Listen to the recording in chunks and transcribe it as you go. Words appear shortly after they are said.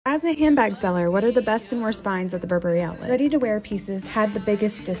As a handbag seller, what are the best and worst finds at the Burberry Outlet? Ready-to-wear pieces had the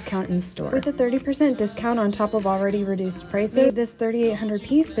biggest discount in store. With a 30% discount on top of already reduced prices, made this 3,800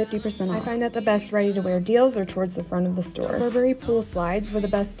 piece 50% off. I find that the best ready-to-wear deals are towards the front of the store. Burberry pool slides were the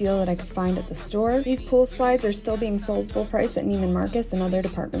best deal that I could find at the store. These pool slides are still being sold full price at Neiman Marcus and other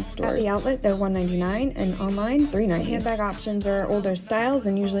department stores. At the outlet, they're $199 and online $390. Handbag options are older styles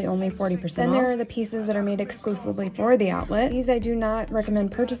and usually only 40% off. Then there are the pieces that are made exclusively for the outlet. These I do not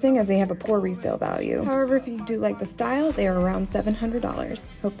recommend purchasing as they have a poor resale value. However, if you do like the style, they are around $700.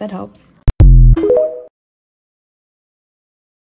 Hope that helps.